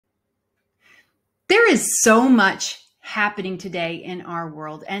There is so much happening today in our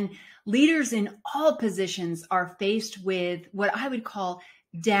world, and leaders in all positions are faced with what I would call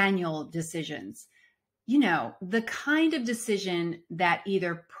Daniel decisions. The kind of decision that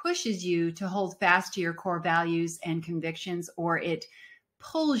either pushes you to hold fast to your core values and convictions, or it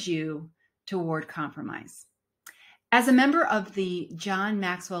pulls you toward compromise. As a member of the John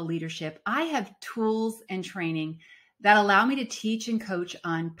Maxwell Leadership, I have tools and training that allow me to teach and coach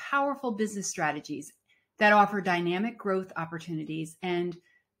on powerful business strategies that offer dynamic growth opportunities and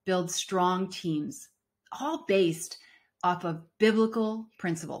build strong teams, all based off of biblical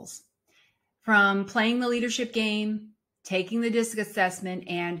principles. From playing the leadership game, taking the DISC assessment,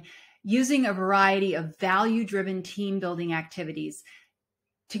 and using a variety of value-driven team building activities,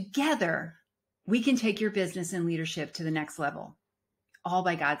 together, we can take your business and leadership to the next level, all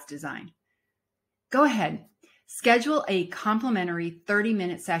by God's design. Go ahead, schedule a complimentary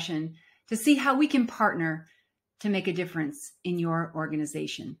 30-minute session to see how we can partner to make a difference in your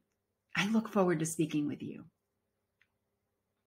organization. I look forward to speaking with you.